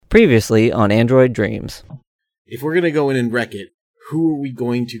Previously on Android Dreams. If we're going to go in and wreck it, who are we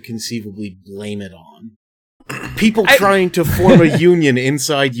going to conceivably blame it on? People trying to form a union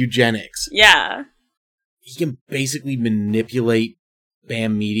inside eugenics. Yeah. He can basically manipulate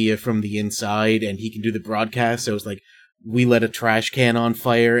BAM Media from the inside, and he can do the broadcast, so it's like, we let a trash can on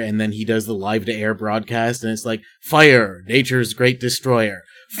fire, and then he does the live-to-air broadcast, and it's like, fire, nature's great destroyer.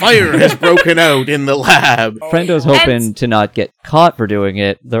 Fire has broken out in the lab. Friendo's hoping to not get caught for doing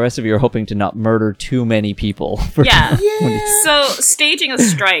it. The rest of you are hoping to not murder too many people. Yeah. So staging a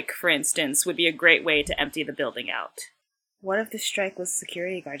strike, for instance, would be a great way to empty the building out. What if the strike was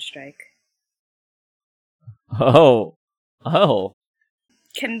security guard strike? Oh.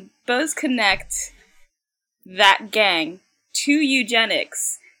 Can Bose connect that gang to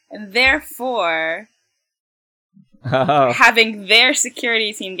eugenics, and therefore having their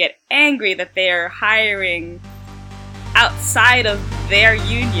security team get angry that they are hiring outside of their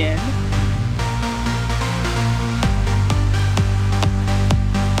union?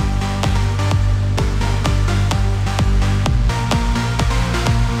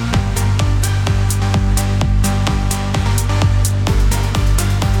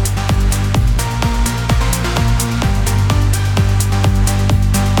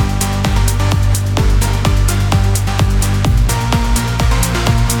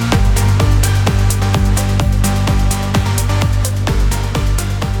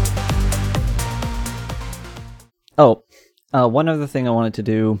 One other thing I wanted to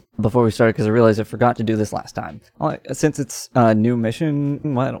do before we started, because I realized I forgot to do this last time. Since it's a new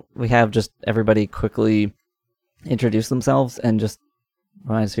mission, why don't we have just everybody quickly introduce themselves and just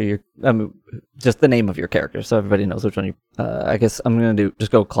just the name of your character, so everybody knows which one you. I guess I'm gonna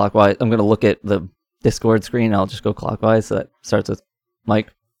just go clockwise. I'm gonna look at the Discord screen. I'll just go clockwise. So that starts with Mike.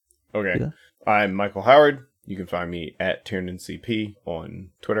 Okay, I'm Michael Howard. You can find me at TiernanCP on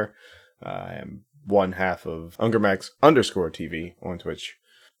Twitter. I am one half of UngerMax_TV on Twitch.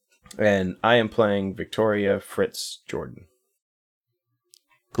 And I am playing Victoria Fritz Jordan.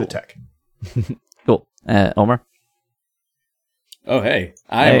 Cool. The tech. Cool. Omar? Oh, hey.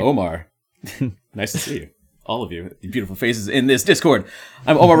 I'm Omar. Nice to see you. All of you. Beautiful faces in this Discord.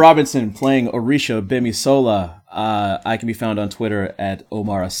 I'm Omar Robinson playing Orisha Bemisola. I can be found on Twitter at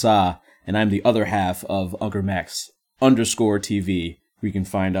Omar Asa. And I'm the other half of UngerMax_TV. You can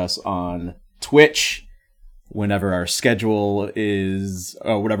find us on Twitch whenever our schedule is,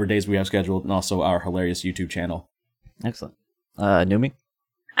 or whatever days we have scheduled, and also our hilarious YouTube channel. Excellent. Numi?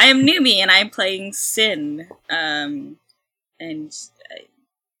 I am Numi, and I'm playing Sin. And as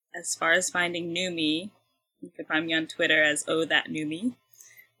far as finding Numi, you can find me on Twitter as OhThatNumi.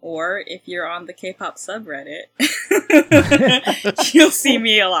 Or if you're on the K-pop subreddit, you'll see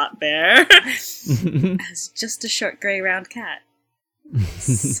me a lot there as just a short gray round cat.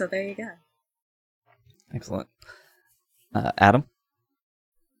 So there you go. Excellent. Adam?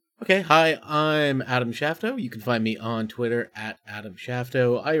 Okay, hi, I'm Adam Shafto. You can find me on Twitter at Adam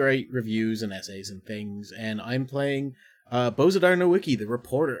Shafto. I write reviews and essays and things, and I'm playing Bozidar Nowicki, the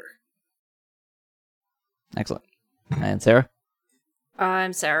reporter. Excellent. And Sarah?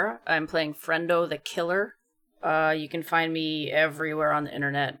 I'm Sarah. I'm playing Friendo the Killer. You can find me everywhere on the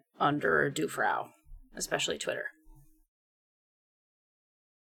internet under Dufrau, especially Twitter.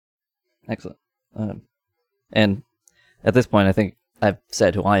 Excellent. And at this point, I think I've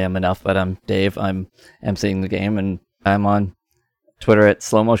said who I am enough, but I'm Dave. I'm emceeing the game, and I'm on Twitter at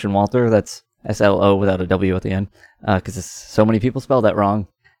SlowMotionWalter. That's SLO without a W at the end, because so many people spell that wrong.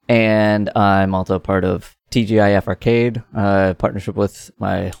 And I'm also part of TGIF Arcade, partnership with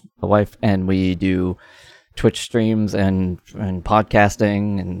my wife, and we do Twitch streams and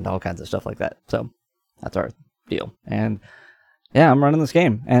podcasting and all kinds of stuff like that. So that's our deal. And yeah, I'm running this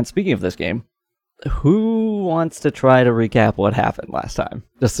game. And speaking of this game, who wants to try to recap what happened last time?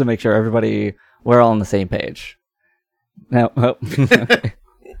 Just to make sure we're all on the same page. No. Oh.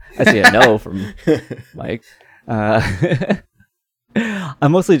 I see a no from Mike. I'm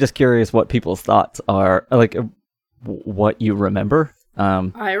mostly just curious what people's thoughts are, like what you remember.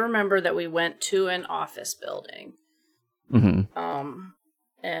 I remember that we went to an office building. Mm-hmm.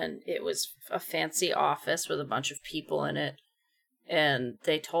 And it was a fancy office with a bunch of people in it. And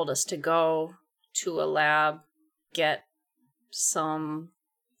they told us to go to a lab, get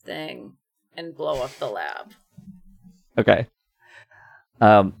something, and blow up the lab. Okay.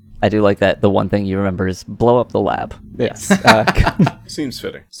 I do like that. The one thing you remember is blow up the lab. Yes. Seems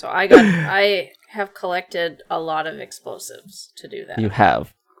fitting. So I have collected a lot of explosives to do that. You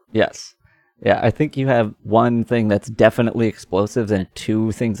have. Yes. Yeah, I think you have one thing that's definitely explosives and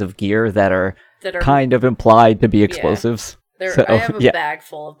two things of gear that are kind of implied to be explosives. I have a bag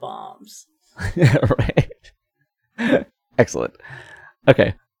full of bombs. Right. Excellent.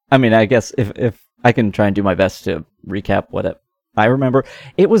 Okay. I mean, I guess if I can try and do my best to recap what I remember,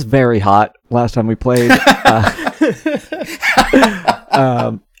 it was very hot last time we played.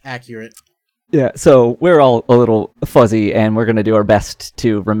 Accurate. Yeah, so we're all a little fuzzy, and we're going to do our best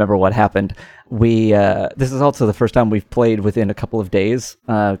to remember what happened. This is also the first time we've played within a couple of days,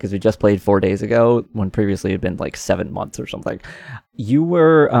 because we just played 4 days ago, when previously it had been like 7 months or something. You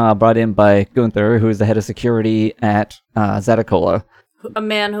were brought in by Gunther, who is the head of security at Zetacola. A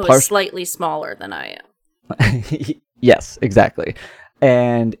man who is slightly smaller than I am. Yes, exactly.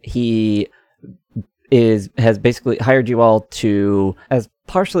 And he has basically hired you all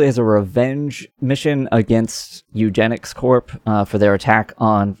partially as a revenge mission against Eugenics Corp for their attack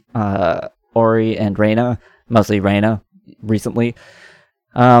on Ori and Reyna, mostly Reyna, recently.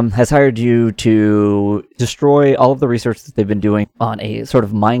 Has hired you to destroy all of the research that they've been doing on a sort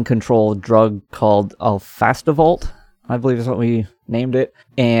of mind-controlled drug called Alfastavolt, I believe is what we named it.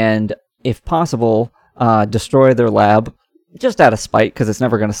 And if possible, destroy their lab, just out of spite, because it's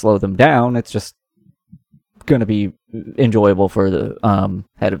never going to slow them down. It's just going to be enjoyable for the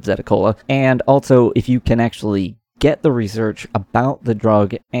head of Zetacola. And also, if you can actually get the research about the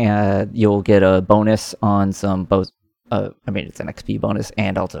drug, you'll get a bonus on some both. It's an XP bonus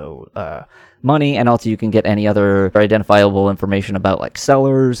and also money, and also you can get any other identifiable information about like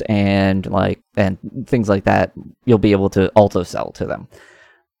sellers and things like that. You'll be able to also sell to them,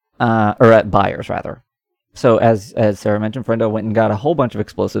 or at buyers rather. So as Sarah mentioned, Frendo went and got a whole bunch of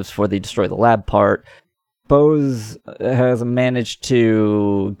explosives for the destroy the lab part. Bose has managed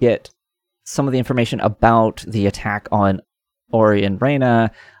to get some of the information about the attack on Ori and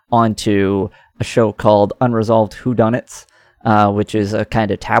Reyna onto a show called Unresolved Whodunits, which is a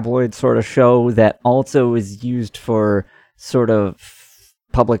kind of tabloid sort of show that also is used for sort of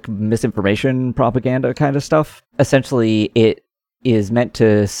public misinformation propaganda kind of stuff. Essentially, it is meant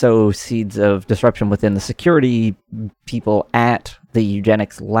to sow seeds of disruption within the security people at the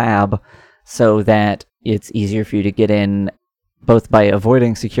eugenics lab so that it's easier for you to get in, both by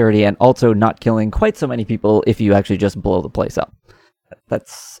avoiding security and also not killing quite so many people if you actually just blow the place up.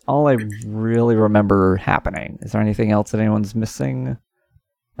 That's all I really remember happening. Is there anything else that anyone's missing?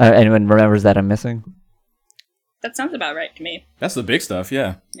 Anyone remembers that I'm missing? That sounds about right to me. That's the big stuff,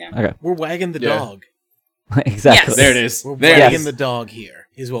 yeah. Okay. We're wagging the dog. Exactly. Yes. There it is. We're There wagging it is. the dog here,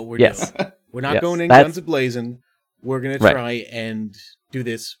 is what we're Yes. doing. We're not Yes. going in That's- guns a-blazing. We're going to Right. try and do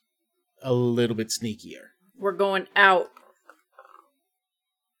this a little bit sneakier. We're going out.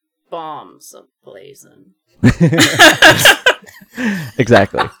 Bombs a-blazing.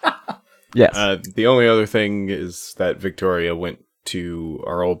 Exactly. Yes. The only other thing is that Victoria went to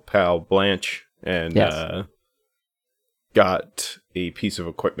our old pal Blanche and Yes. got a piece of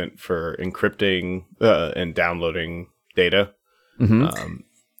equipment for encrypting and downloading data,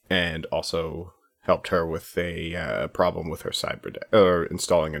 and also helped her with a problem with her cyber deck, or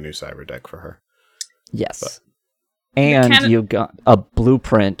installing a new cyber deck for her. Yes. And Can- you got a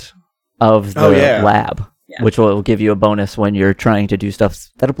blueprint of the Oh, yeah. lab, Yeah. which will give you a bonus when you're trying to do stuff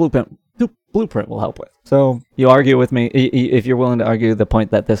that a blueprint will help with. So you argue with me. If you're willing to argue the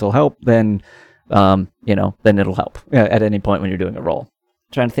point that this will help, then then it'll help at any point when you're doing a roll.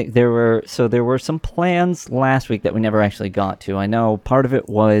 Trying to think, there were some plans last week that we never actually got to. I know part of it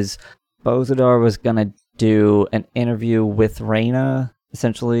was Bozadar was gonna do an interview with Reyna,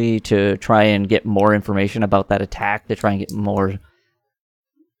 essentially to try and get more information about that attack, to try and get more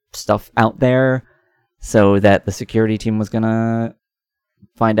stuff out there, so that the security team was gonna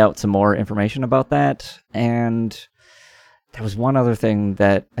find out some more information about that. And there was one other thing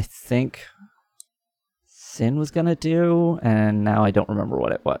that I think Sin was gonna do, and now I don't remember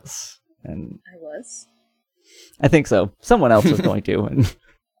what it was. And I was. I think so. Someone else was going to, and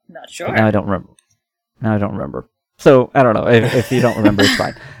Not sure. now I don't remember. So I don't know. If you don't remember, it's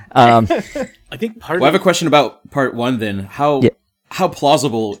fine. I think part Well, I of have a question about part one then. How Yeah.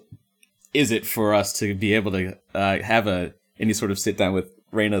 plausible is it for us to be able to have any sort of sit down with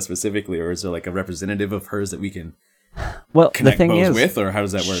Reyna specifically, or is there like a representative of hers that we can Well, the connect thing Bose is, with, or how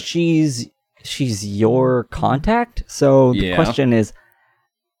does that work? she's your contact. So the Yeah. question is,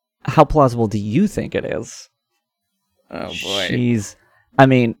 how plausible do you think it is? Oh boy.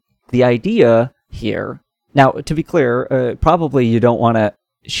 The idea here. Now, to be clear, probably you don't want to.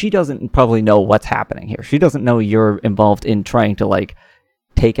 She doesn't probably know what's happening here. She doesn't know you're involved in trying to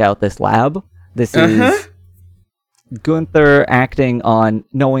take out this lab. This is Gunther acting on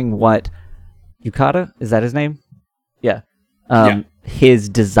knowing what Yukata, is that his name? Yeah. Yeah. His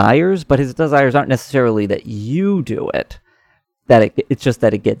desires, but his desires aren't necessarily that you do it. that it's just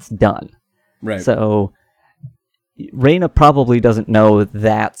that it gets done. Right. So Reyna probably doesn't know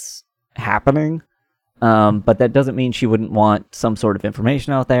that's happening, but that doesn't mean she wouldn't want some sort of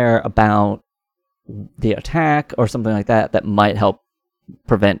information out there about the attack or something like that that might help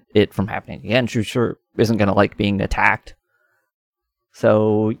prevent it from happening again. She sure isn't going to like being attacked.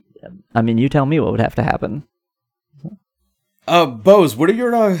 So, I mean, you tell me what would have to happen. Bose, what are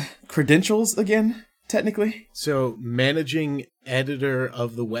your credentials again, technically? So, managing editor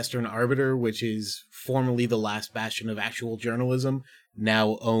of the Western Arbiter, which is formerly the last bastion of actual journalism,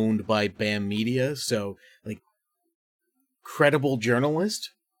 now owned by BAM Media. So, like, credible journalist.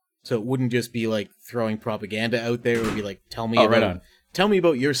 So it wouldn't just be like throwing propaganda out there. It would be like, tell me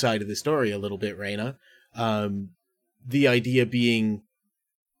about your side of the story a little bit, Reyna. The idea being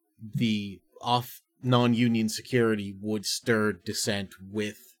the off non-union security would stir dissent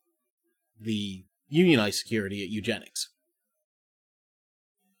with the unionized security at Eugenics.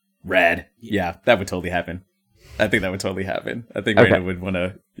 Rad. Yeah, that would totally happen. I think that would totally happen. I think Okay. Reyna would want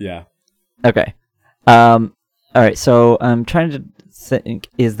to, yeah. Okay. All right. So I'm trying to think,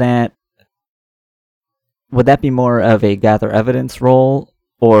 would that be more of a gather evidence role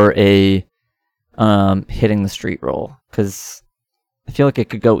or a hitting the street role? Because I feel like it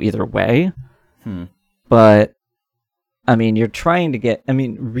could go either way. But I mean, you're trying to get. I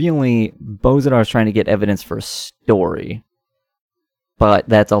mean, really, Bozidar is trying to get evidence for a story, but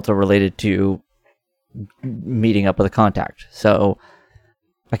that's also related to meeting up with a contact. So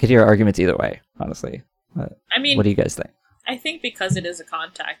I could hear arguments either way, honestly. I mean, What do you guys think? I think because it is a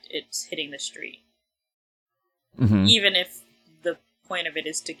contact, it's hitting the street. Mm-hmm. Even if the point of it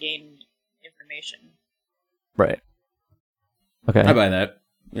is to gain information. Right. Okay. I buy that.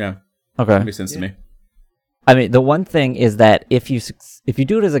 Yeah, Okay. that makes sense to me. I mean, the one thing is that if you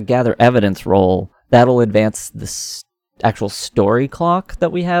do it as a gather evidence role, that'll advance the actual story clock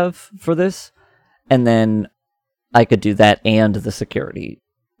that we have for this, and then I could do that and the security,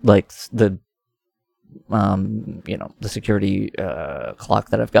 like the the security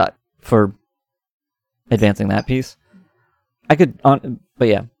clock that I've got for advancing that piece. I could, but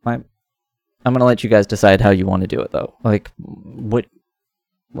yeah, I'm gonna let you guys decide how you want to do it though.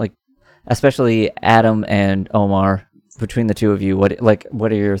 Especially Adam and Omar, between the two of you,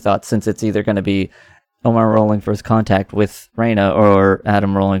 what are your thoughts? Since it's either going to be Omar rolling for his contact with Reyna or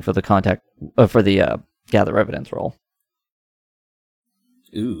Adam rolling for the contact for the gather evidence role.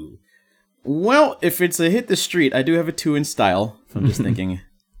 Ooh. Well, if it's a hit the street, I do have a 2 in style. So I'm just thinking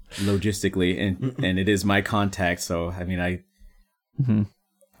logistically, and it is my contact. So I mean,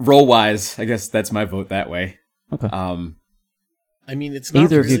 roll wise, I guess that's my vote that way. Okay. I mean, it's not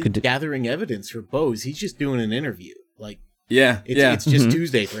Either of you really could gathering evidence for Bose. He's just doing an interview. Like, Yeah, it's just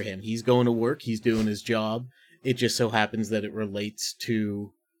Tuesday for him. He's going to work. He's doing his job. It just so happens that it relates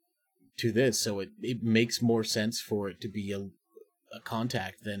to this, so it makes more sense for it to be a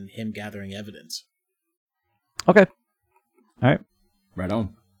contact than him gathering evidence. Okay. All right. Right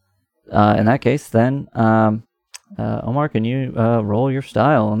on. In that case, then, Omar, can you roll your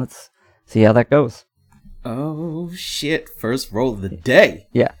style and let's see how that goes. Oh shit! First roll of the day.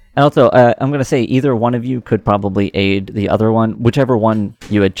 Yeah. And also, I'm going to say either one of you could probably aid the other one, whichever one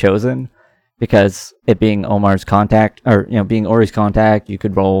you had chosen, because it being Omar's contact, or being Ori's contact, you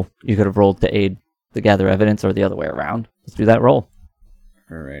could have rolled to aid the gather evidence, or the other way around. Let's do that roll.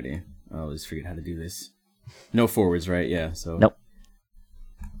 Alrighty. I always forget how to do this. No forwards, right? Yeah. So. Nope.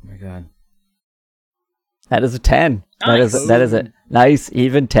 Oh my god. That is a 10. Nice. That is a nice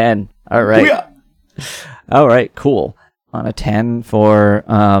even 10. All right. Booyah! All right. Cool. On a 10 for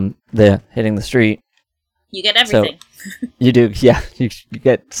the hitting the street. You get everything. You do, yeah. You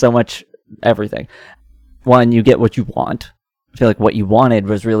get so much everything. One, you get what you want. I feel like what you wanted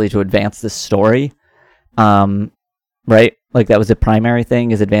was really to advance this story, right? Like that was the primary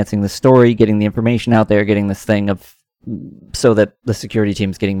thing: is advancing the story, getting the information out there, getting this thing of so that the security team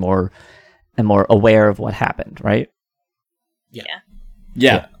is getting more and more aware of what happened, right?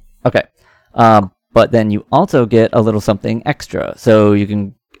 Yeah. Okay. But then you also get a little something extra, so you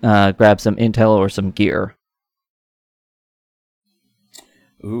can grab some intel or some gear.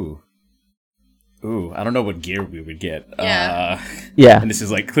 Ooh. I don't know what gear we would get. Yeah. Yeah. And this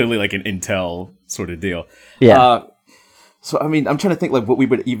is like clearly like an intel sort of deal. Yeah. So I mean, I'm trying to think like what we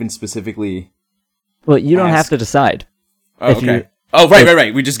would even specifically. Well, you don't have ask. to decide. Oh, If okay. you-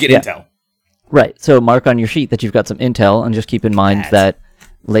 Right. We just get Yeah. intel. Right. So mark on your sheet that you've got some intel, and just keep in mind that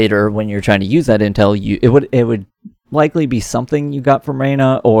later, when you're trying to use that intel, it would likely be something you got from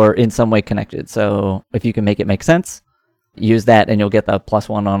Reyna or in some way connected. So if you can make it make sense, use that, and you'll get the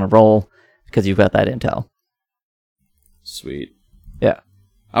 +1 on a roll because you've got that intel. Sweet. Yeah.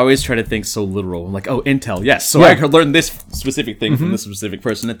 I always try to think so literal. I'm like, oh, intel, yes. So Yeah. I could learn this specific thing from this specific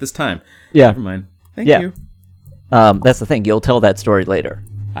person at this time. Yeah. Never mind. Thank Yeah. you. That's the thing. You'll tell that story later.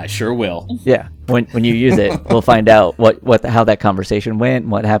 I sure will. Yeah, when you use it, we'll find out how that conversation went,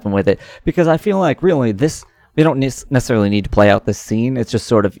 and what happened with it. Because I feel like really we don't necessarily need to play out this scene. It's just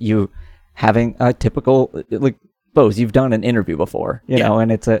sort of you having a typical like Bose. You've done an interview before, you know,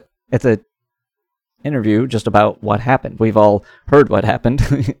 and it's a interview just about what happened. We've all heard what happened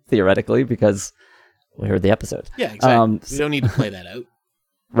theoretically because we heard the episode. Yeah, exactly. We don't need to play that out.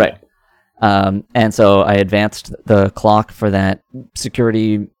 Right. And so I advanced the clock for that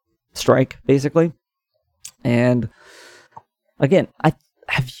security strike, basically. And again,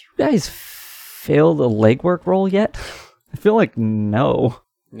 have you guys failed a legwork roll yet? I feel like no.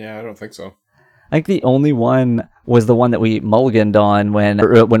 Yeah, I don't think so. I think the only one was the one that we mulliganed on when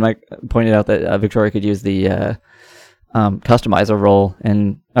Mike pointed out that Victoria could use the customizer roll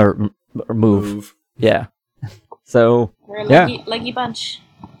or move. Yeah. So We're a leggy bunch.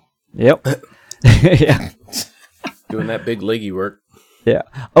 Yep. Yeah. Doing that big leggy work. Yeah.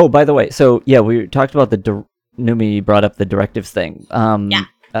 Oh, by the way, so yeah, we talked about Numi brought up the directives thing.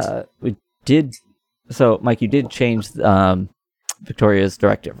 We did. So, Mike, you did change Victoria's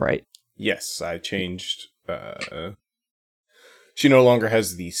directive, right? Yes, I changed. She no longer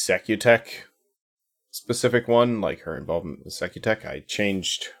has the Secutech specific one, like her involvement with Secutech. I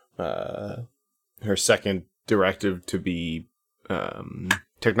changed her second directive to be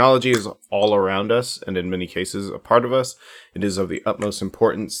technology is all around us, and in many cases a part of us. It is of the utmost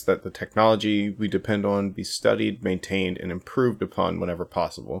importance that the technology we depend on be studied, maintained, and improved upon whenever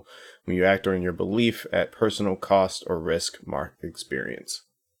possible. When you act on your belief at personal cost or risk, mark experience.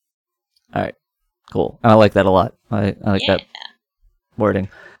 All right. Cool. I like that a lot. I like that wording.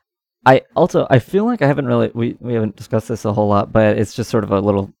 I feel like I haven't really we haven't discussed this a whole lot, but it's just sort of a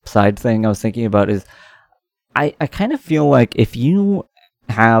little side thing I was thinking about is I kind of feel like if you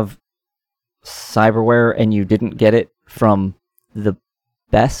have cyberware and you didn't get it from the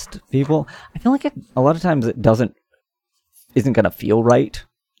best people, I feel like a lot of times it isn't going to feel right.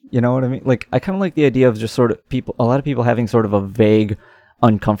 You know what I mean? Like, I kind of like the idea of just sort of a lot of people having sort of a vague,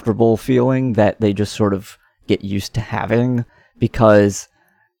 uncomfortable feeling that they just sort of get used to having because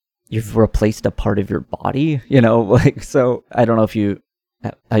you've replaced a part of your body, you know? Like, so I don't know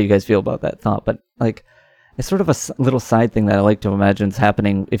how you guys feel about that thought, but like, it's sort of a little side thing that I like to imagine is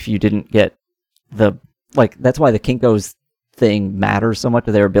happening if you didn't get that's why the Kinko's thing matters so much,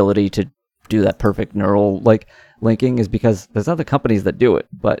 their ability to do that perfect neural linking is because there's other companies that do it,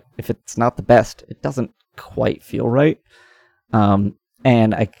 but if it's not the best, it doesn't quite feel right.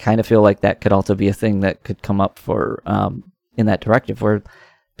 And I kind of feel like that could also be a thing that could come up for in that directive where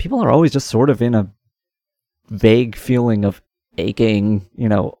people are always just sort of in a vague feeling of aching,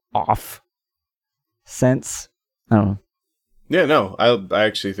 off sense. I don't know. Yeah, no, I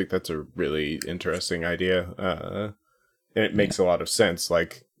actually think that's a really interesting idea. And it makes a lot of sense.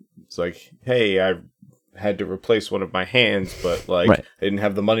 Like, it's like, hey, I had to replace one of my hands, but right. I didn't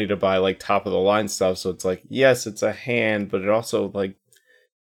have the money to buy top of the line stuff. So it's like, yes, it's a hand, but it also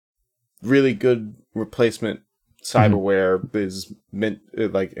really good replacement cyberware is meant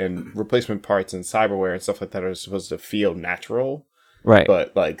and replacement parts and cyberware and stuff like that are supposed to feel natural. Right.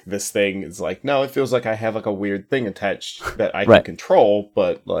 But this thing is no, it feels like I have a weird thing attached that I can control,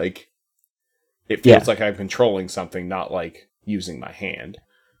 but it feels like I'm controlling something, not using my hand.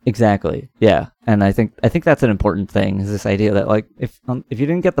 Exactly. Yeah. And I think that's an important thing is this idea that if you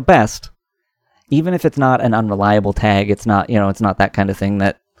didn't get the best, even if it's not an unreliable tag, it's not, it's not that kind of thing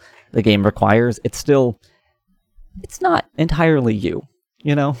that the game requires, it's not entirely you,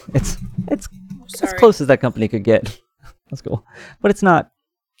 it's as close as that company could get. That's cool. But it's not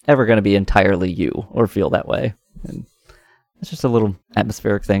ever going to be entirely you or feel that way. And it's just a little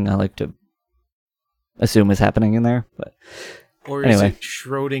atmospheric thing I like to assume is happening in there. But or anyway. Is it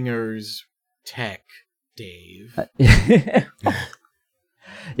Schrodinger's tech, Dave? Yeah,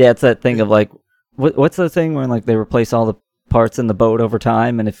 it's that thing of what's the thing when they replace all the parts in the boat over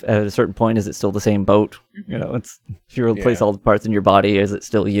time, and if at a certain point is it still the same boat? It's if you replace all the parts in your body, is it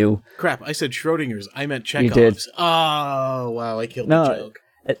still you? Crap, I said Schrodinger's. I meant Chekhov's. You did. Oh wow, I killed the joke.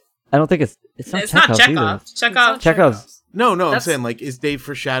 I don't think it's not Chekhov. Chekhov's. No, I'm saying is Dave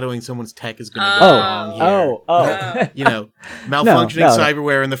foreshadowing someone's tech is going to go wrong here? Malfunctioning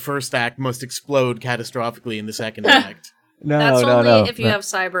cyberware in the first act must explode catastrophically in the second act. That's only if you have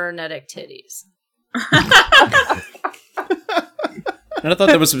cybernetic titties. And I thought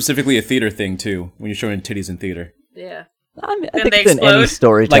that was specifically a theater thing too. When you're showing titties in theater. Yeah. I think it's in any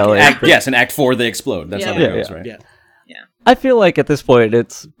storytelling. Yes, in Act 4 they explode. That's how that goes, right? Yeah. I feel like at this point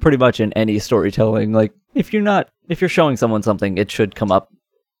it's pretty much in any storytelling. Like if you're showing someone something, it should come up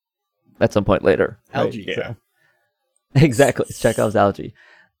at some point later. Right? Algae. Yeah. Exactly. It's Chekhov's algae.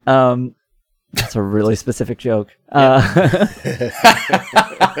 That's a really specific joke.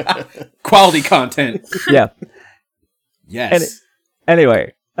 Quality content. Yeah. Yes.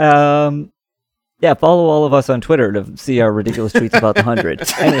 Anyway, yeah, follow all of us on Twitter to see our ridiculous tweets about the 100.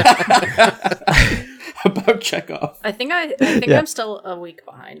 Anyway. About Chekhov. I think Yeah. I'm still a week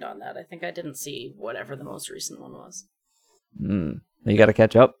behind on that. I think I didn't see whatever the most recent one was. You got to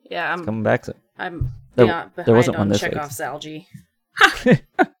catch up. Yeah, It's coming back soon. I'm There- behind there wasn't on one this week. Chekhov's algae.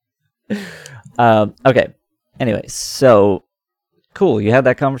 Okay. Anyway, so cool. You had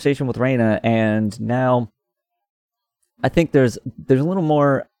that conversation with Raina, and now I think there's a little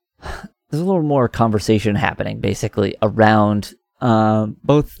more conversation happening basically around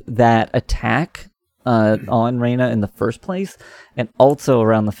both that attack on Raina in the first place, and also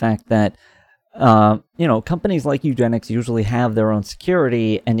around the fact that companies like Eugenics usually have their own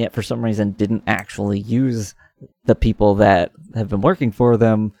security, and yet for some reason didn't actually use the people that have been working for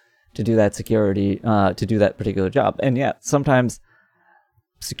them to do that security, to do that particular job. And yeah, sometimes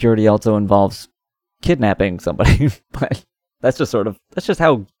security also involves kidnapping somebody, but that's just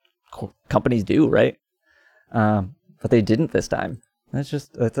how companies do, right? But they didn't this time.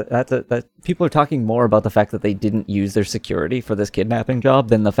 That people are talking more about the fact that they didn't use their security for this kidnapping job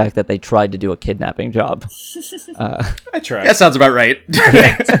than the fact that they tried to do a kidnapping job. I tried. That sounds about right.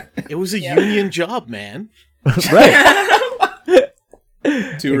 It was a union job, man. Right.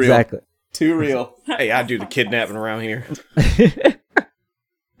 Too real. Exactly. Too real. Hey, I do the kidnapping around here.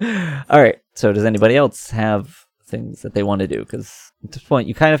 All right. So does anybody else have things that they want to do? Because at this point,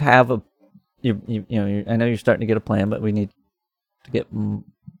 you kind of have I know you're starting to get a plan, but we need to get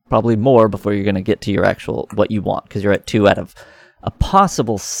probably more before you're going to get to your actual what you want, because you're at 2 out of a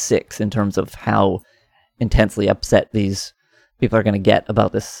possible 6 in terms of how intensely upset these people are going to get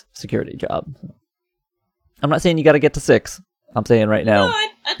about this security job. I'm not saying you got to get to 6. I'm saying right now. No,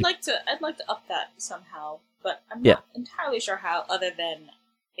 I'd like to up that somehow, but I'm Yeah. not entirely sure how. Other than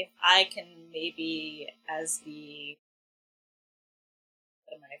if I can maybe as the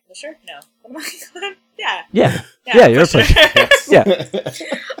what am I, pusher? No, what am I called? Yeah, you're a pusher. Yeah.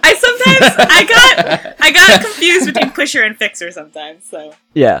 I got confused between pusher and fixer sometimes. So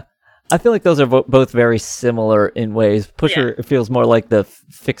Yeah. I feel like those are both very similar in ways. Pusher feels more like the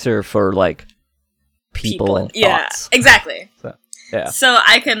fixer for like people and thoughts. Yeah, exactly. So, yeah. So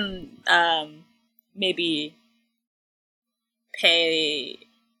I can maybe pay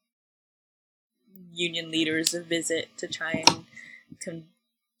union leaders a visit to try and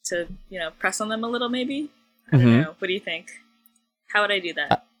to press on them a little, maybe. I don't know. What do you think? How would I do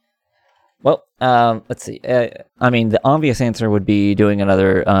that? Well, let's see. I mean, the obvious answer would be doing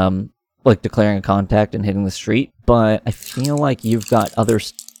another, like declaring a contact and hitting the street, but I feel like you've got other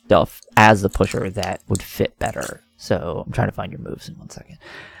stuff as the pusher that would fit better. So I'm trying to find your moves in 1 second.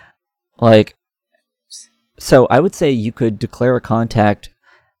 Like, so I would say you could declare a contact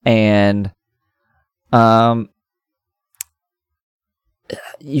and,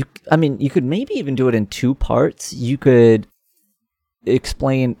 you could maybe even do it in 2 parts. You could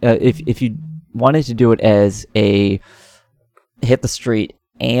explain if you wanted to do it as a hit the street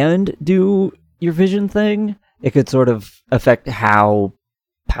and do your vision thing, it could sort of affect how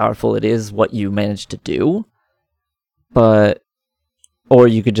powerful it is what you managed to do. But or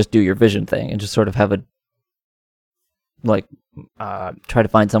you could just do your vision thing and just sort of have a like try to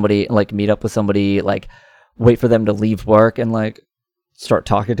find somebody, like meet up with somebody, like wait for them to leave work and like start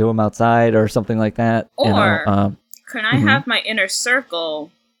talking to them outside or something like that. Or can I have my inner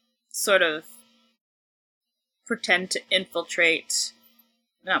circle sort of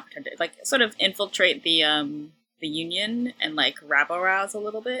infiltrate the union and like rabble rouse a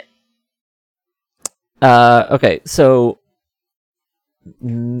little bit? Okay, so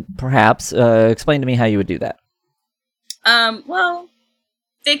perhaps explain to me how you would do that. Well,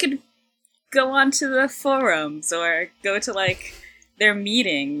 they could go onto the forums or go to like their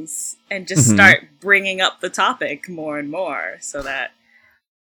meetings and just start bringing up the topic more and more so that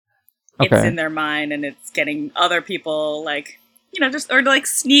it's in their mind and it's getting other people like, just, or like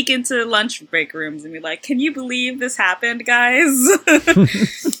sneak into lunch break rooms and be like, can you believe this happened, guys?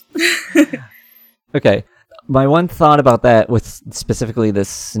 Okay. My one thought about that with specifically this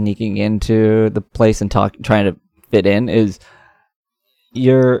sneaking into the place and trying to fit in is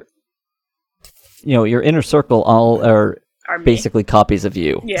your inner circle all are basically copies of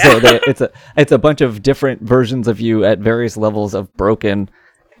you. Yeah. So it's a bunch of different versions of you at various levels of broken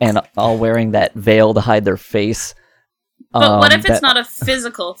and all wearing that veil to hide their face But what if it's that- not a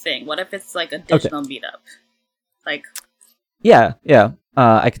physical thing? What if it's like a digital meetup? Like, Yeah,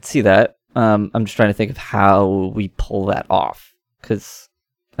 I could see that. I'm just trying to think of how we pull that off, because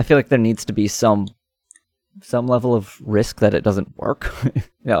I feel like there needs to be some level of risk that it doesn't work.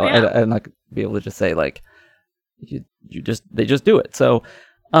 Yeah. I'm not gonna be able to just say like they just do it. So,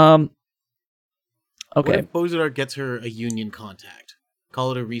 What okay, if Bozidar gets her a union contact?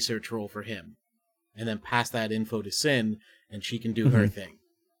 Call it a research role for him, and then pass that info to Sin, and she can do her thing.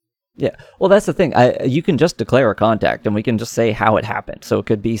 yeah. Well, that's the thing. You can just declare a contact, and we can just say how it happened. So it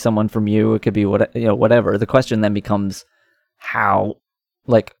could be someone from you. It could be whatever. The question then becomes how,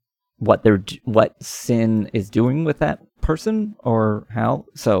 like, what Sin is doing with that person, or how.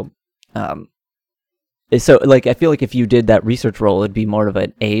 So, like, I feel like if you did that research role, it'd be more of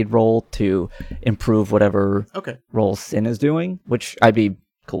an aid role to improve whatever Okay. role Sin is doing, which I'd be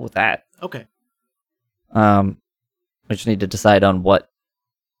cool with that. Okay. I just need to decide on what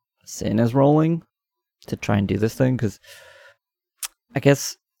Sin is rolling to try and do this thing, because I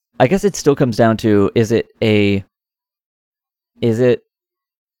guess it still comes down to I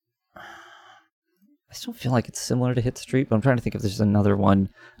still feel like it's similar to Hit Street, but I'm trying to think if there's another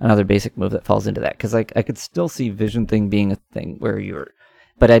basic move that falls into that, because like I could still see Vision thing being a thing where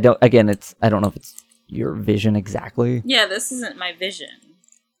but I don't know if it's your vision exactly. yeah, this isn't my vision,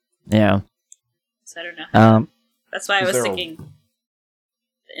 Yeah. so I don't know. That's why I Is was there a- thinking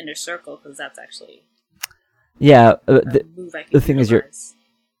the inner circle, because that's actually Yeah. a move I can the thing is your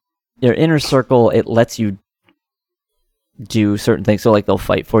inner circle, it lets you do certain things. So like they'll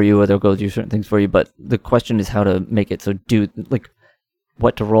fight for you, or they'll go do certain things for you. But the question is how to make it so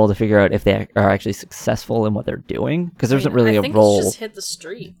what to roll to figure out if they are actually successful in what they're doing. Because there isn't really I a think role. It's just hit the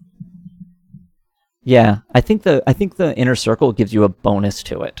street. Yeah, I think the inner circle gives you a bonus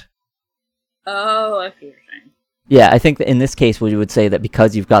to it. Oh, I see what you're saying. Yeah, I think that in this case, we would say that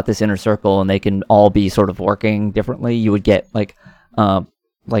because you've got this inner circle and they can all be sort of working differently, you would get like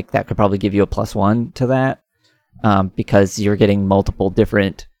that could probably give you a +1 to that, because you're getting multiple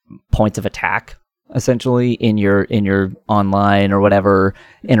different points of attack essentially in your online or whatever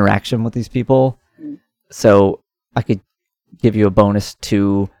interaction with these people. So I could give you a bonus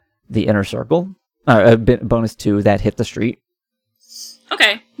to the inner circle, a bonus to that hit the street.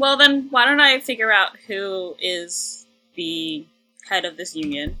 Okay, well then, why don't I figure out who is the head of this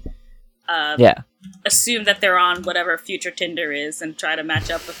union? Yeah. Assume that they're on whatever future Tinder is and try to match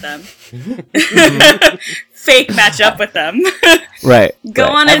up with them. Fake match up with them. Right. Go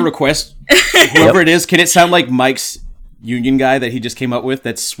right. on I have a and request. Whoever it is, can it sound like Mike's union guy that he just came up with?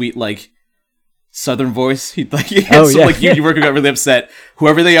 That sweet, like, Southern voice. He had some like union worker got really upset.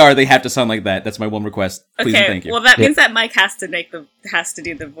 Whoever they are, they have to sound like that. That's my one request. Please and thank you. well that means that Mike has to do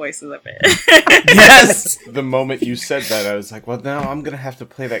the voices of it. Yes. The moment you said that, I was like, well, now I'm going to have to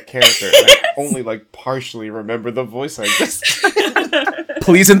play that character. And I only, like, partially remember the voice I just...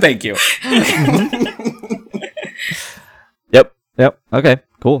 Please and thank you. Yep. Okay.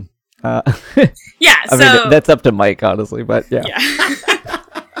 Cool. Yeah, I mean, that's up to Mike, honestly, but yeah.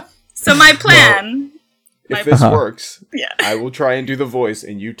 So my plan, If this works, yeah. I will try and do the voice,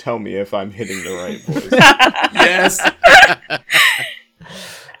 and you tell me if I'm hitting the right voice. Yes.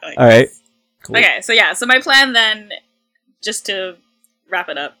 All right. Cool. Okay, so my plan then, just to wrap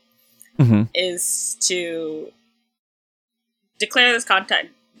it up, Mm-hmm. is to declare the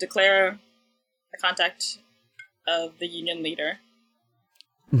contact of the union leader,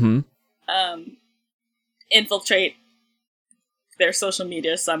 Mm-hmm. infiltrate their social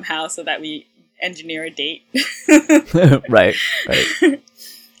media somehow so that we engineer a date. Right.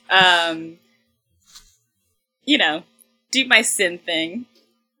 Do my Sin thing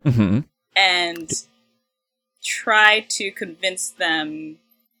Mm-hmm. and try to convince them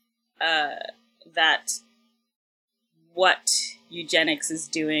that what eugenics is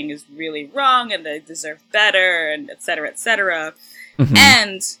doing is really wrong and they deserve better, and et cetera, et cetera. Mm-hmm.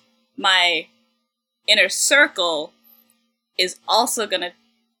 And my inner circle is also gonna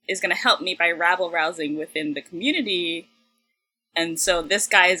help me by rabble rousing within the community, and so this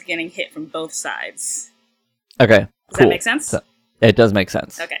guy is getting hit from both sides. Okay. Does that make sense? So, it does make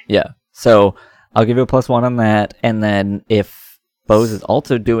sense. Okay. Yeah. So I'll give you a +1 on that, and then if Bose is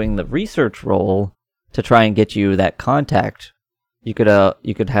also doing the research role to try and get you that contact, you could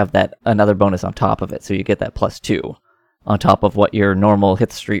have that another bonus on top of it, so you get that +2 on top of what your normal hit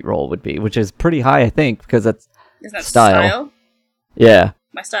the street roll would be, which is pretty high, I think, because that's Isn't that style. Yeah.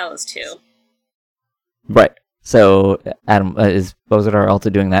 My style is 2. Right. So Adam, is Bozidar also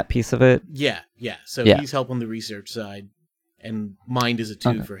doing that piece of it? Yeah. So Yeah. he's helping the research side, and mind is a 2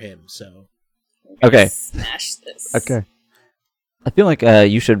 Okay. for him. So We're gonna Okay. Smash this. Okay. I feel like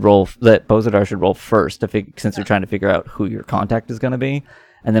you should roll, that Bozidar should roll first, since you're trying to figure out who your contact is going to be,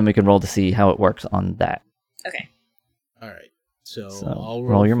 and then we can roll to see how it works on that. Okay. All right. So, So, I'll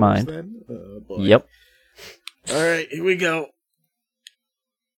roll your first mind. Then. Oh, boy. Yep. All right, here we go.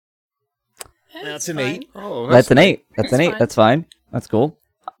 That's an fine. 8. Oh, That's an 8. That's That's an 8. fine. That's fine. That's cool.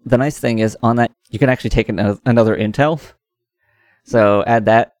 The nice thing is, on that, you can actually take another intel. So add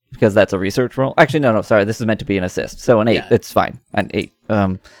that, because that's a research roll. Actually, no, sorry. This is meant to be an assist. So an 8. Yeah. It's fine. An 8.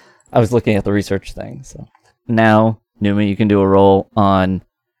 I was looking at the research thing. So now, Numi, you can do a roll on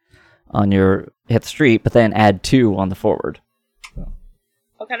your hit street, but then add 2 on the forward.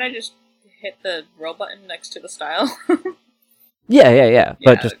 Oh, can I just hit the roll button next to the style? Yeah.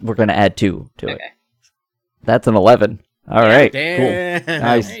 But Yeah. just we're going to add 2 to it. Okay. That's an 11. All right. Cool. Damn.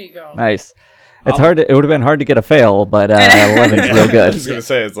 Nice. There you go. Nice. It's hard. It would have been hard to get a fail, but 11 is real I good. was gonna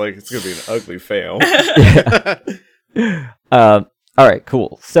say it's gonna be an ugly fail. All right,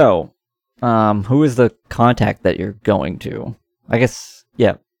 cool. So, who is the contact that you're going to? I guess,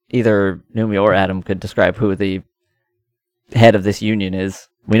 yeah, either Numi or Adam could describe who the head of this union is.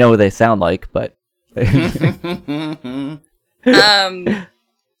 We know who they sound like, but I don't Numi,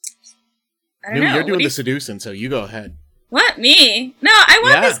 know. you're What doing do you- the seducing, so you go ahead. What, me? No, I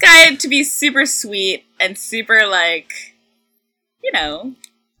want Yeah. this guy to be super sweet and super,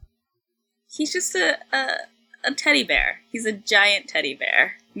 he's just a teddy bear. He's a giant teddy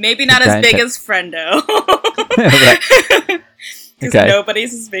bear. Maybe not as giant big as Friendo. Right. Because Okay.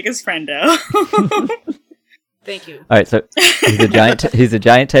 nobody's as big as Friendo. Thank you. all right. So he's a giant. He's a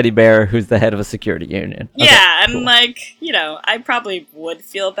giant teddy bear who's the head of a security union. Okay, Yeah, and cool. I probably would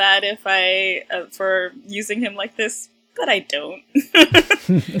feel bad if I for using him like this, but I don't.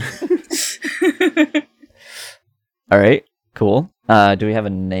 All right, cool. Do we have a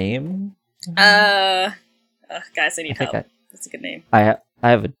name? Guys, I need I think help. That's a good name. I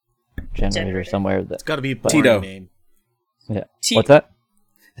have a generator Generator. somewhere that. It's got to be a Tito. boring name. Yeah. T- What's that?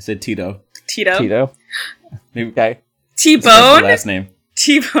 I said Tito. Tito. Tito. Maybe Okay. that's the T-Bone. last name.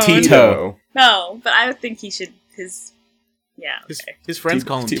 T-Bone. Tito. No, but I would think he should. Yeah. Okay. His friends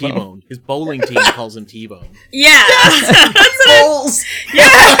call him T-Bone. T-Bone. His bowling team calls him T-Bone. Yeah. Balls.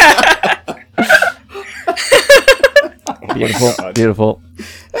 Yeah. Beautiful. God. Beautiful.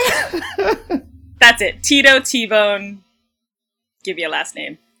 That's it. Tito T-Bone. Give you a last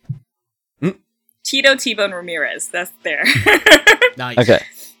name. Tito T-Bone Ramirez. That's there. Nice. Okay.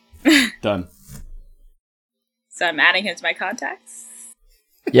 Done. So I'm adding him to my contacts.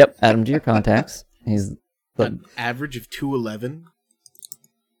 Yep. Add him to your contacts. He's the An average of 211.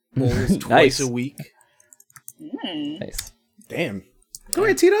 Bowls twice Nice. a week. nice. Damn, Go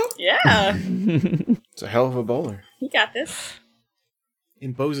ahead, Tito. Yeah. it's a hell of a bowler. He got this.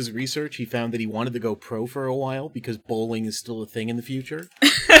 In Bose's research, he found that he wanted to go pro for a while because bowling is still a thing in the future.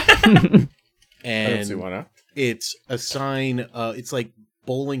 I don't see And why not. it's a sign, it's like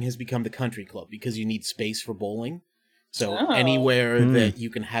bowling has become the country club because you need space for bowling. So Oh. anywhere that you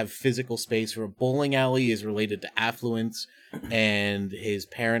can have physical space for a bowling alley is related to affluence, and his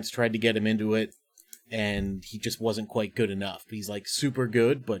parents tried to get him into it, and he just wasn't quite good enough. He's like super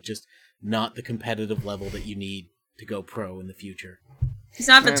good, but just not the competitive level that you need to go pro in the future. He's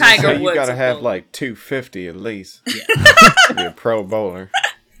not the Man, Tiger so Woods. You gotta of have bowling. like 250 at least Yeah. to be a pro bowler.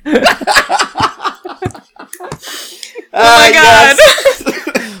 Oh my god!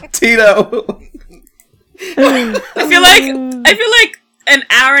 Tito. I feel like an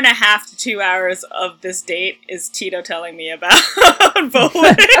hour and a half to 2 hours of this date is Tito telling me about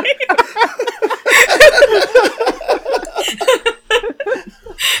bowling.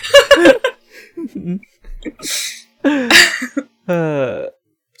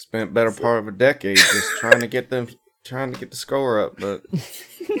 Spent better part of a decade just trying to get the score up, but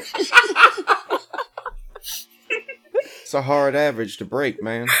it's a hard average to break,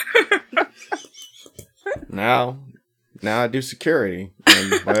 man. Now I do security,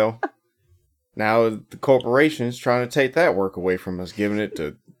 and well, now the corporation's trying to take that work away from us, giving it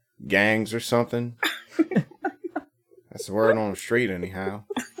to gangs or something. That's the word on the street, anyhow.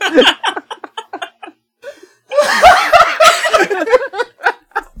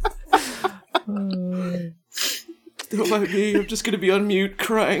 Don't mind me. I'm just gonna be on mute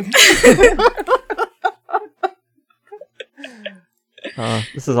crying.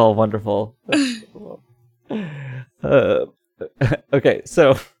 This is all wonderful. Okay,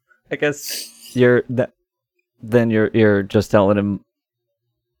 so I guess you're just telling him,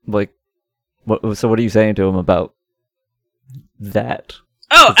 like, so what are you saying to him about that?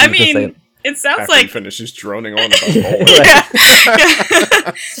 Oh, I Just say mean, it. it sounds After he like finishes droning on about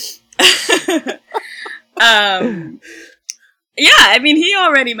bowling. Yeah, I mean, he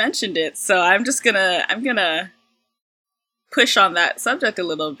already mentioned it, so I'm gonna push on that subject a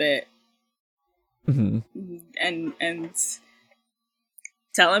little bit, and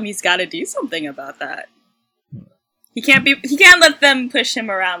tell him he's got to do something about that. He can't let them push him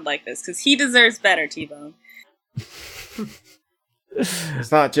around like this, because he deserves better, T-Bone.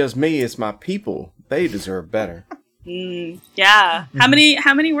 It's not just me; it's my people. They deserve better. Yeah. How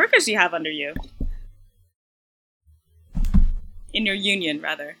many workers do you have under you? In your union,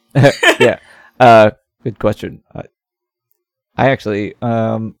 rather. Yeah. Good question. I actually,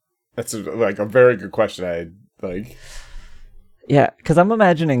 That's a very good question. I like. yeah, because I'm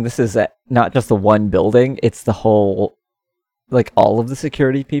imagining this is not just the one building; it's the whole, like all of the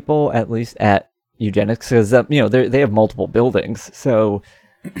security people, at least at Eugenics, because they have multiple buildings. So,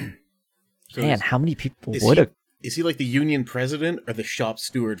 man, how many people would have? Is he like the union president or the shop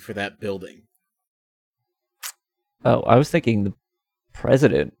steward for that building? Oh, I was thinking the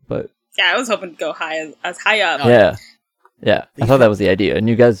president, but Yeah, I was hoping to go as high up. yeah. I thought that was the idea, and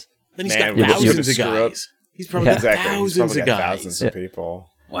you guys. Then he's Man, got we thousands of screw up. guys. He's probably got Exactly. He's thousands probably of got guys. thousands of people.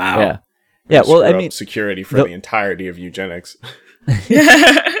 Wow. Yeah. Well, I Screw up mean, security for the entirety of eugenics.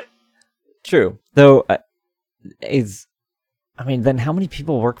 true. Though, then how many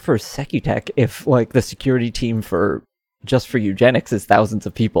people work for Secutech if like the security team for Eugenics is thousands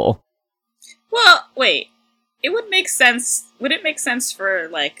of people? Well, wait. It would make sense. Would it make sense for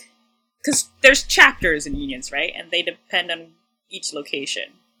like, because there's chapters in unions, right? And they depend on each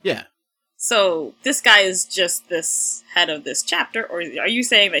location. Yeah. So this guy is just this head of this chapter, or are you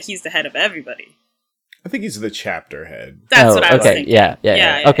saying that he's the head of everybody? I think he's the chapter head. That's what I was okay. thinking. Yeah.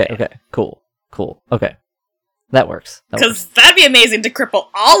 Okay. Yeah. Okay. Cool. Okay. That works. Because that'd be amazing to cripple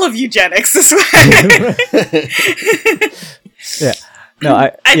all of eugenics this way. Yeah. No,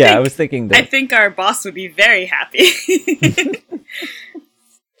 I was thinking that. I think our boss would be very happy.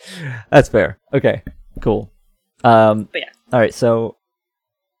 That's fair. Okay. Cool. But yeah. All right. So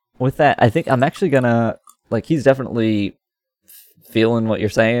with that, I think I'm actually gonna he's definitely feeling what you're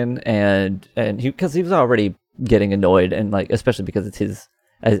saying, and because he was already getting annoyed, and especially because it's his,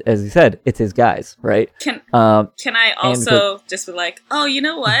 as he said, it's his guys, right? Can I also just be like, oh, you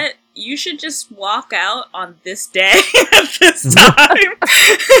know what? You should just walk out on this day at this time.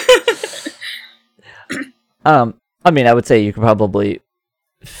 I mean, I would say you could probably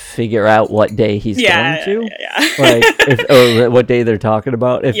figure out what day he's going to, or what day they're talking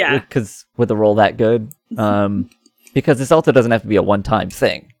about, because with a roll that good, because this also doesn't have to be a one-time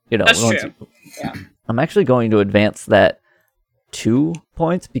thing, That's true. Yeah. I'm actually going to advance that 2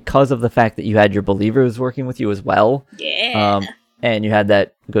 points because of the fact that you had your believers working with you as well. Yeah. And you had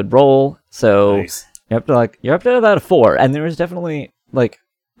that good roll, so Nice. you're up to about a 4, and there was definitely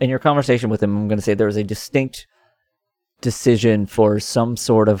in your conversation with him, I'm going to say there was a distinct decision for some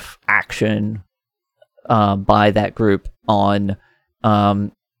sort of action by that group on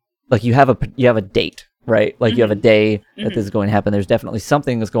you have a date, right? You have a day that this is going to happen. There's definitely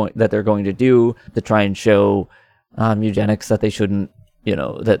something that they're going to do to try and show eugenics that they shouldn't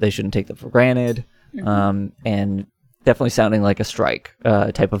take them for granted, and definitely sounding like a strike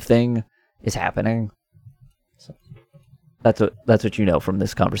type of thing is happening. So that's what you know from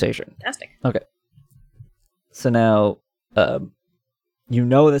this conversation. Fantastic. Okay. So now, you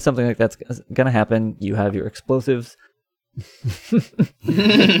know that something like that's going to happen. You have your explosives.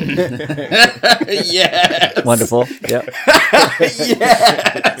 Yes. Wonderful. Yep.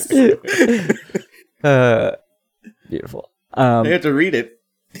 Yes. Beautiful. I have to read it.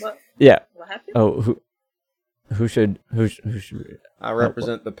 What? Yeah. What happened? Oh, who should read it? I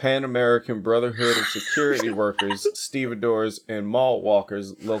represent the Pan American Brotherhood of Security Workers, stevedores, and mall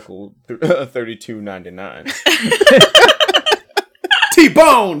walkers, local 3299.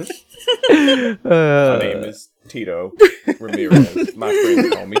 T-Bone. My name is Tito Ramirez. My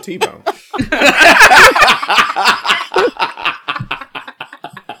friends call me T-Bone.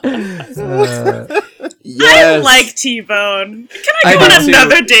 I like T-Bone. Can I go on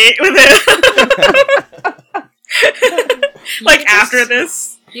another date with him? After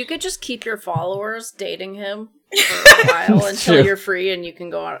this? You could just keep your followers dating him for a while until true. you're free and you can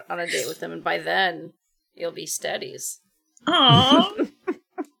go on a date with him, and by then you'll be steadies. Aww.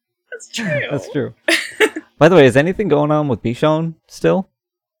 That's true. That's true. By the way, is anything going on with Bichon still?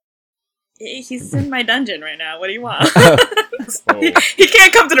 He's in my dungeon right now. What do you want? He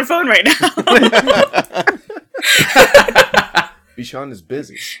can't come to the phone right now. Bichon is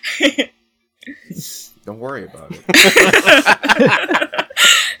busy. Don't worry about it.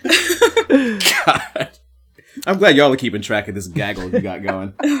 God. I'm glad y'all are keeping track of this gaggle you got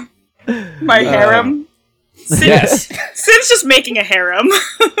going. My harem. Yes. Sin's just making a harem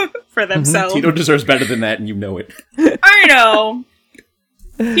for themselves. Tito deserves better than that, and you know it. I know.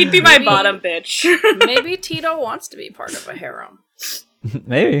 He'd be my Maybe- bottom bitch. Maybe Tito wants to be part of a harem.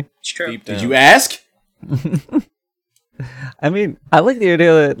 Maybe. It's true. Deep down. Did you ask? I mean, I like the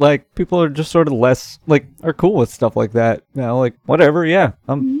idea that like people are just sort of less like are cool with stuff like that. You know, like whatever. Yeah,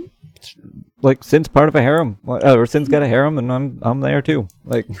 like Sin's part of a harem, or Sin's got a harem, and I'm there too.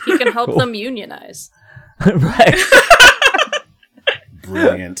 Like He can help Cool. them unionize. right.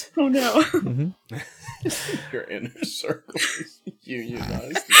 Brilliant. Oh no. Your inner circle is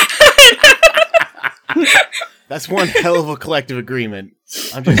unionized. That's one hell of a collective agreement.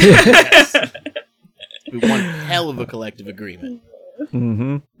 I'm just yes. One hell of a collective agreement. I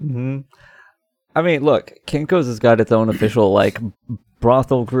mean, look, Kinko's has got its own official like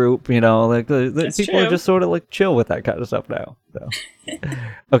brothel group. You know, like the That's people are true. just sort of like chill with that kind of stuff now. So,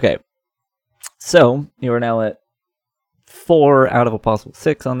 okay, so you are now at 4 out of a possible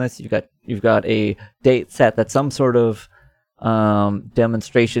 6 on this. You've got a date set that some sort of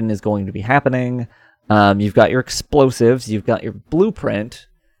demonstration is going to be happening. You've got your explosives. You've got your blueprint.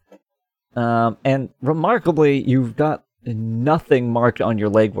 And remarkably, you've got nothing marked on your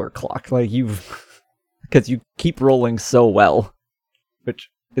legwork clock. Like because you keep rolling so well, which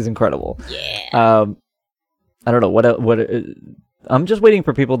is incredible. Yeah. I don't know what. I'm just waiting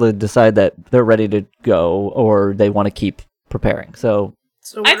for people to decide that they're ready to go or they want to keep preparing. So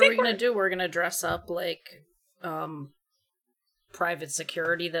So what I are think we gonna do? We're gonna dress up like private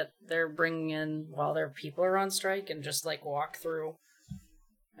security that they're bringing in while their people are on strike, and just like walk through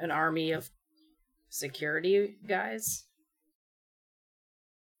an army of security guys.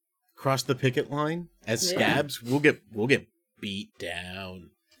 Cross the picket line as Yeah. scabs. We'll get beat down.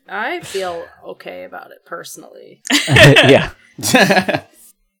 I feel okay about it personally. yeah,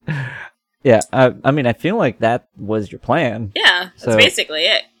 yeah. I mean, I feel like that was your plan. Yeah, that's So- basically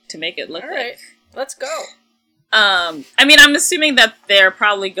it. To make it look All right, let's go. I mean, I'm assuming that there are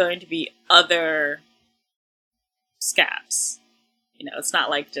probably going to be other scabs. You know, it's not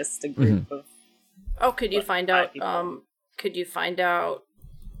like just a group of. Oh, could you What, find 5 out? people? Could you find out?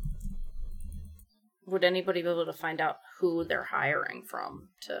 Would anybody be able to find out who they're hiring from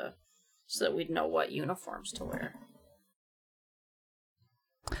so that we'd know what uniforms to wear?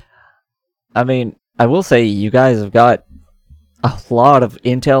 I mean, I will say you guys have got a lot of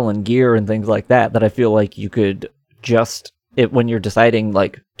intel and gear and things like that I feel like you could just when you're deciding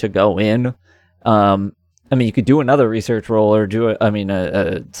like to go in. I mean, you could do another research roll or do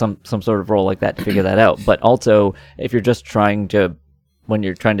some sort of roll like that to figure that out. But also, if you're just when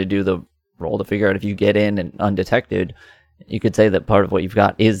you're trying to do the roll to figure out if you get in and undetected, you could say that part of what you've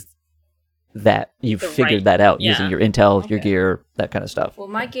got is that you've The figured right- that out yeah. using your intel, your Okay. gear, that kind of stuff. Well,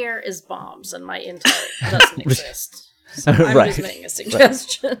 my gear is bombs, and my intel doesn't exist. So I'm Right. just making a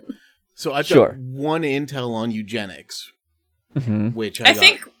suggestion. So I've Sure. got one intel on eugenics, hmm which I got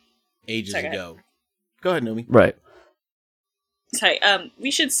think. ages Sorry, go ago. Go ahead, Numi. Right. Sorry,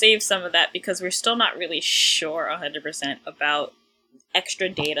 we should save some of that because we're still not really sure 100% about extra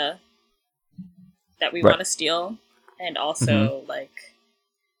data that we Right. want to steal, and also like,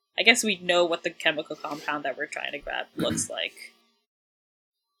 I guess we know what the chemical compound that we're trying to grab looks like,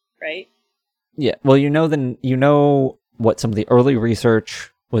 right? Yeah. Well, you know what some of the early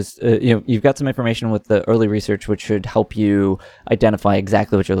research was. You've got some information with the early research, which should help you identify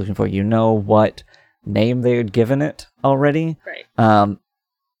exactly what you're looking for. You know what name they had given it already. Right.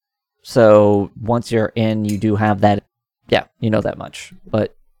 So once you're in, you do have that. Yeah, you know that much.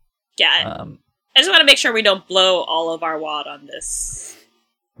 But Yeah, I just want to make sure we don't blow all of our wad on this.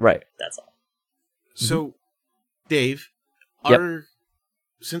 right. That's all. So, Dave, Yep.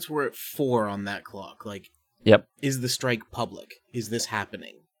 since we're at 4 on that clock, like, Yep. is the strike public? Is this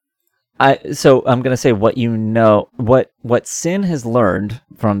happening? So I'm gonna say what you know. What Sin has learned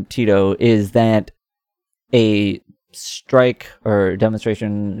from Tito is that a strike or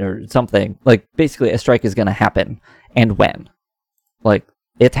demonstration or something, like basically a strike is gonna happen, and when, like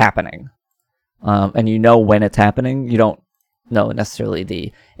it's happening, and you know when it's happening. You don't know necessarily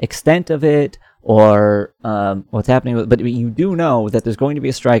the extent of it or what's happening, but you do know that there's going to be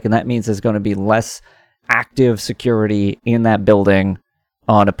a strike, and that means there's going to be less active security in that building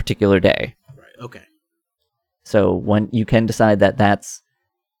on a particular day. Right. Okay. So when you can decide that that's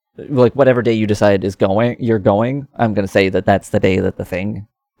like whatever day you decide you're going, I'm going to say that that's the day that the thing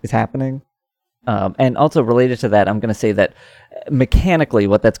is happening. And also related to that, I'm going to say that mechanically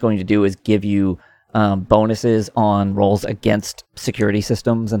what that's going to do is give you bonuses on rolls against security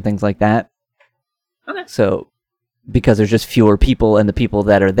systems and things like that. Okay. So because there's just fewer people and the people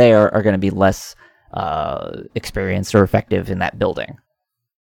that are there are going to be less experienced or effective in that building.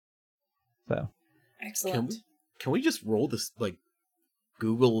 So Excellent. Can we just roll this, like,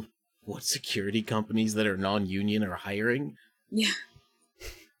 Google what security companies that are non-union are hiring? Yeah.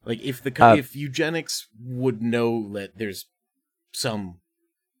 Like, if Uh, if eugenics would know that there's some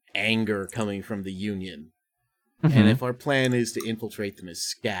anger coming from the union, and Mhm. if our plan is to infiltrate them as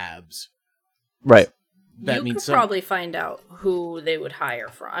scabs, right. that you means could some... probably find out who they would hire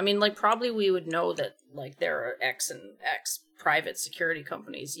from. I mean, like, probably we would know that, like, there are X and X private security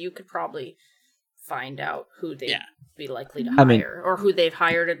companies. You could probably find out who they'd be likely to I mean- hire, or who they've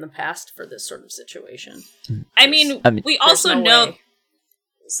hired in the past for this sort of situation. I mean, I mean, we also There's no know. way.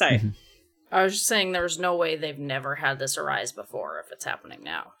 Sorry. Mhm. I was just saying there's no way they've never had this arise before if it's happening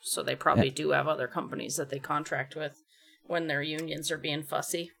now. So they probably do have other companies that they contract with when their unions are being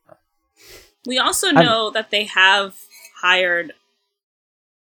fussy. We also know that they have hired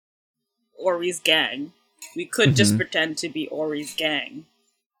Ori's gang. We could just Mhm. pretend to be Ori's gang.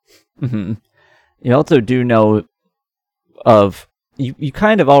 Hmm. You also do know of you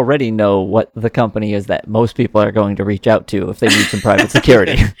kind of already know what the company is that most people are going to reach out to if they need some private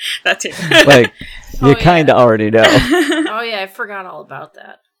security. That too. Like Oh, you yeah. kind of already know. Oh yeah, I forgot all about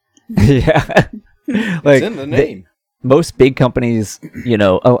that. Yeah. It's in the name. Most big companies, you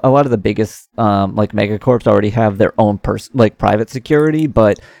know, a lot of the biggest like megacorps already have their own like private security,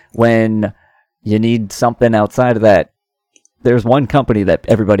 but when you need something outside of that, there's one company that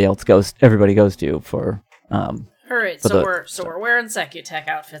everybody goes to for All right, For so the- we're wearing Secutech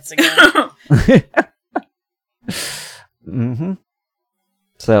outfits again. hmm I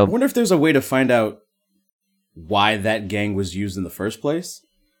So wonder if there's a way to find out why that gang was used in the first place.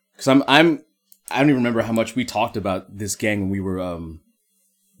 Because I don't even remember how much we talked about this gang when we were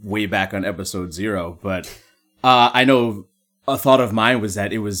way back on episode 0. But I know a thought of mine was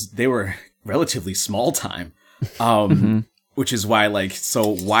that they were relatively small time, which is why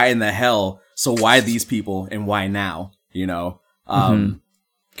so why in the hell? So why these people and why now? You know.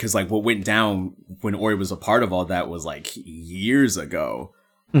 Because what went down when Ori was a part of all that was years ago.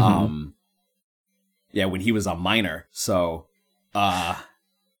 Yeah, when he was a minor. So, that's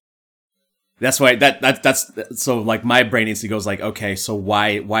why that's so my brain instantly goes okay, so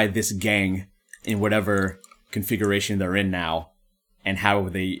why this gang in whatever configuration they're in now, and how were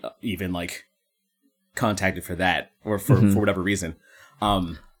they even contacted for that or for whatever reason?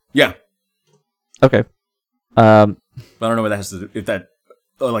 Yeah, okay. but I don't know what that has to do, if that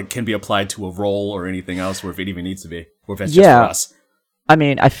can be applied to a role or anything else, or if it even needs to be, or if that's just for us. I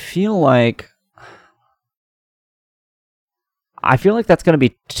mean, I feel like that's going to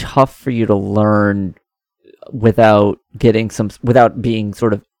be tough for you to learn without being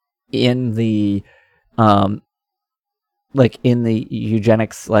sort of in the in the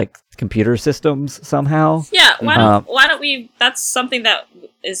eugenics computer systems somehow. Yeah, why don't we? That's something that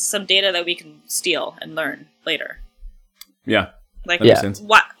is some data that we can steal and learn later. Yeah, Like, that makes sense.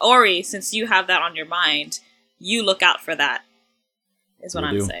 what Ori, since you have that on your mind, you look out for that. Is what Will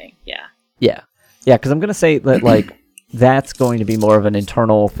I'm do. saying. Yeah. Yeah, because I'm going to say that that's going to be more of an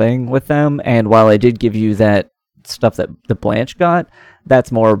internal thing with them. And while I did give you that stuff that the Blanche got,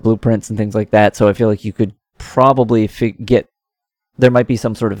 that's more blueprints and things like that. So I feel like you could probably there might be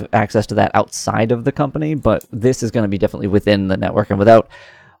some sort of access to that outside of the company, but this is going to be definitely within the network. And without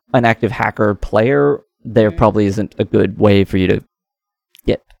an active hacker player, there probably isn't a good way for you to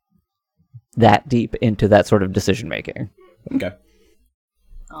get that deep into that sort of decision making Okay.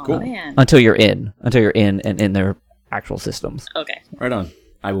 Oh Cool. man. until you're in and in their actual systems. Okay. Right on.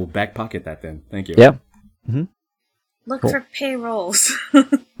 I will back pocket that then. Thank you. Yeah. Look Cool. for payrolls.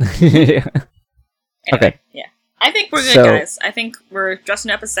 Yeah. Anyway, Okay. Yeah. I think we're good, So- guys. I think we're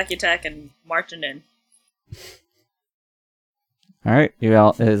dressing up as Secutech and marching in. All right. You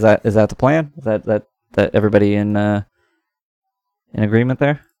all is that the plan? Is that everybody in agreement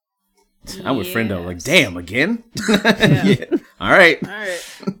there? I'm with Friendo. Yes. Damn, again? Yeah. Yeah. All right. All right.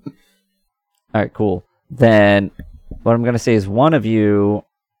 All right, cool. Then what I'm going to say is one of you,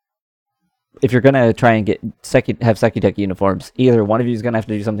 if you're going to try and have Secutech uniforms, either one of you is going to have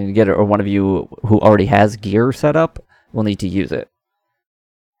to do something to get it, or one of you who already has gear set up will need to use it.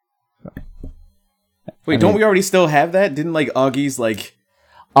 Wait, don't we already still have that? Didn't Augie's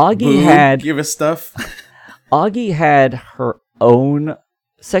Augie give us stuff? Augie had her own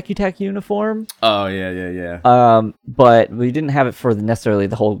Secutech uniform, Oh yeah. but we didn't have it for necessarily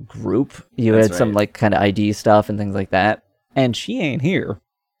the whole group. You That's had some right. kind of ID stuff and things like that, and she ain't here.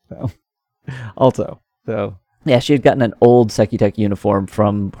 So yeah, she had gotten an old Secutech uniform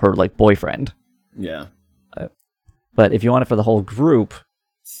from her boyfriend. Yeah. But if you want it for the whole group,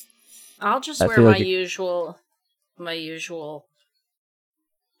 I'll just I wear feel my like usual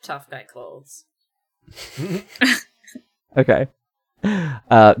tough guy clothes. Okay.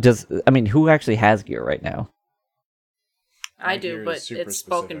 Who actually has gear right now? I My do, gear but is super it's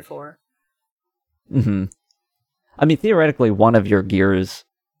spoken specific. for. Mm-hmm. I mean, theoretically, one of your gears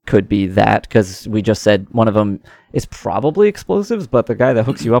could be that, because we just said one of them is probably explosives, but the guy that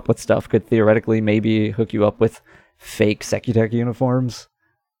hooks you up with stuff could theoretically maybe hook you up with fake Secutech uniforms.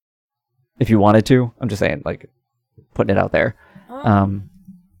 If you wanted to. I'm just saying, like, putting it out there. I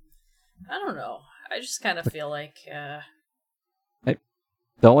don't know. I just kind of feel like,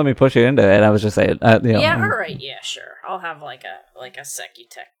 Don't let me push you into it. I was just saying, yeah, all right, yeah, sure. I'll have like a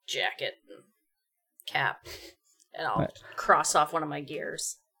Secutech jacket and cap, and I'll cross off one of my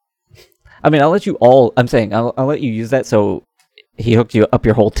gears. I mean, I'll let you all. I'm saying I'll let you use that. So he hooked you up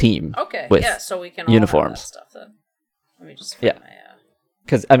your whole team. Okay, with yeah, so we can all uniforms. have that stuff then. Let me just Yeah. find my.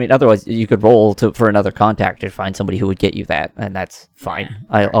 Because I mean, otherwise you could roll for another contact to find somebody who would get you that, and that's fine.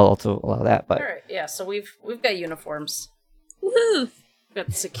 I'll also allow that. But All right, yeah. So we've got uniforms. Woohoo! We've got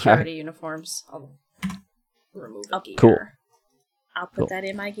the security uniforms. I'll remove the gear. Cool. I'll put Cool. that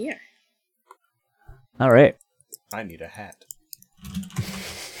in my gear. all right. I need a hat.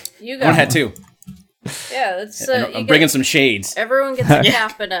 You I got want a hat too. Yeah, that's. And you I'm bringing get- some shades. Everyone gets a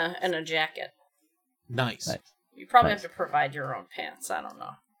cap and a jacket. Nice. Nice. You probably Nice. have to provide your own pants. I don't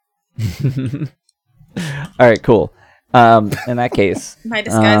know. All right. Cool. In that case, My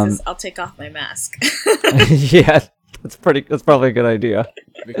disguise is I'll take off my mask. yeah, that's probably a good idea.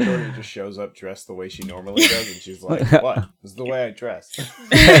 Victoria just shows up dressed the way she normally does, and she's like, "What? This is the way I dress."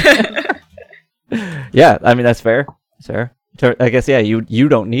 Yeah, I mean that's fair. That's fair. I guess yeah. You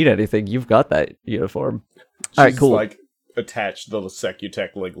don't need anything. You've got that uniform. All right. She's, Cool. like attached the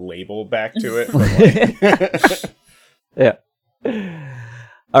Secutech like label back to it. From, like, Yeah.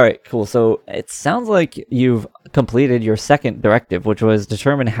 All right, cool. So it sounds like you've completed your second directive, which was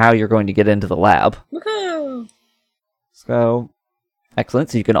determine how you're going to get into the lab. Woohoo! So, excellent.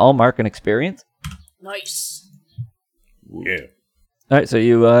 So you can all mark an experience. Nice. yeah. All right, so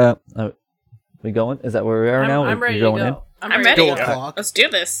you, we going? Is that where we are now? I'm ready You're to going go. I'm ready. Go o'clock. Let's do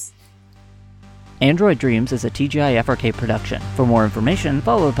this. Android Dreams is a TGI FRK production. For more information,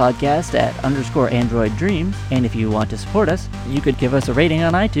 follow the podcast at _Android Dreams. And if you want to support us, you could give us a rating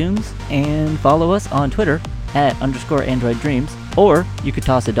on iTunes and follow us on Twitter at _Android Dreams. Or you could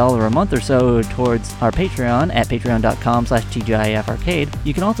toss $1 a month or so towards our Patreon at patreon.com/TGIFarcade.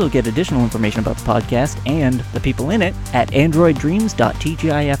 You can also get additional information about the podcast and the people in it at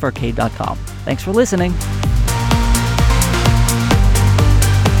androiddreams.tgifrcade.com. Thanks for listening.